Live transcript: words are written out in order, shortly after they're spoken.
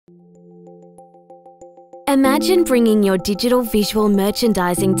Imagine bringing your digital visual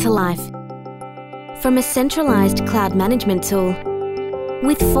merchandising to life from a centralized cloud management tool.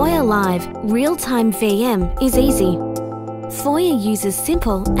 With Foyer Live, real-time VM is easy. Foyer uses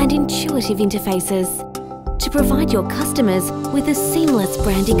simple and intuitive interfaces to provide your customers with a seamless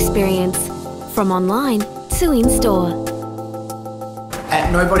brand experience, from online to in-store. At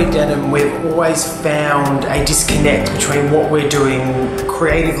Nobody Denim, we've always found a disconnect between what we're doing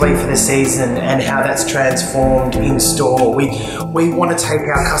creatively for the season and how that's transformed in store. We want to take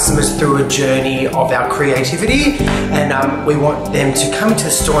our customers through a journey of our creativity, and we want them to come into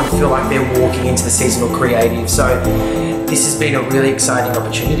the store and feel like they're walking into the seasonal creative. So this has been a really exciting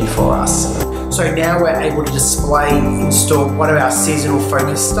opportunity for us. So now we're able to display in store one of our seasonal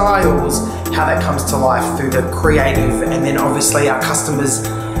focused styles, how that comes to life through the creative, and then obviously our customers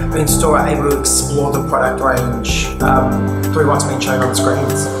in store are able to explore the product range through what's been shown on the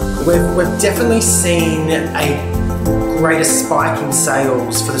screens. We've definitely seen a greater spike in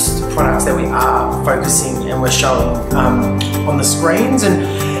sales for the products that we are focusing and we're showing on the screens,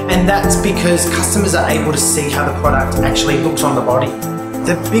 and that's because customers are able to see how the product actually looks on the body.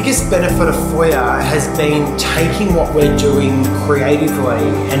 The biggest benefit of Foyer has been taking what we're doing creatively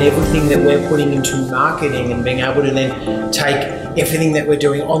and everything that we're putting into marketing and being able to then take everything that we're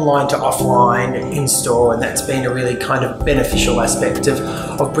doing online to offline in store, and that's been a really kind of beneficial aspect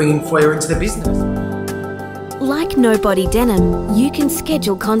of bringing Foyer into the business. Like Nobody Denim, you can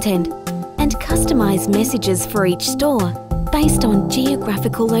schedule content and customise messages for each store based on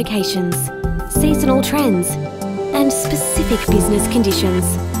geographical locations, seasonal trends, and specific business conditions.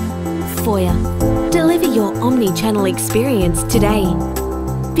 Foyer. Deliver your omni-channel experience today.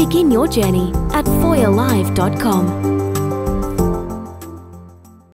 Begin your journey at foyerlive.com.